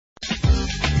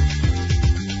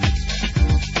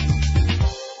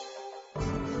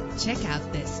Check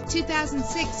out this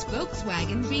 2006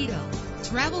 Volkswagen Beetle.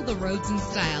 Travel the roads in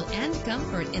style and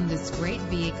comfort in this great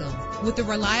vehicle. With a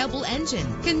reliable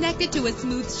engine connected to a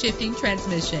smooth shifting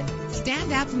transmission.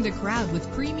 Stand out from the crowd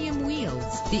with premium wheels.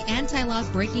 The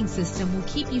anti-lock braking system will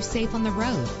keep you safe on the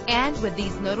road. And with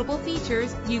these notable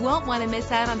features, you won't want to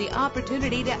miss out on the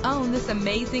opportunity to own this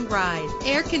amazing ride.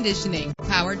 Air conditioning,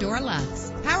 power door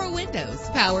locks, power windows,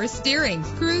 power steering,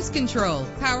 cruise control,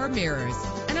 power mirrors,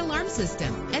 an alarm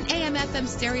system, an AM/FM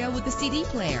stereo with a CD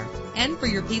player. And for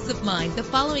your peace of mind, the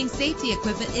following safety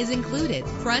equipment is included: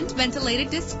 front ventilated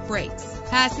disc brakes,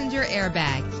 passenger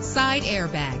airbag, side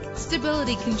airbag,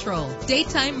 stability control,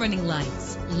 daytime running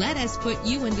lights. Let us put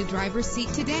you in the driver's seat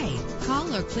today.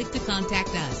 Call or click to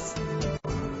contact us.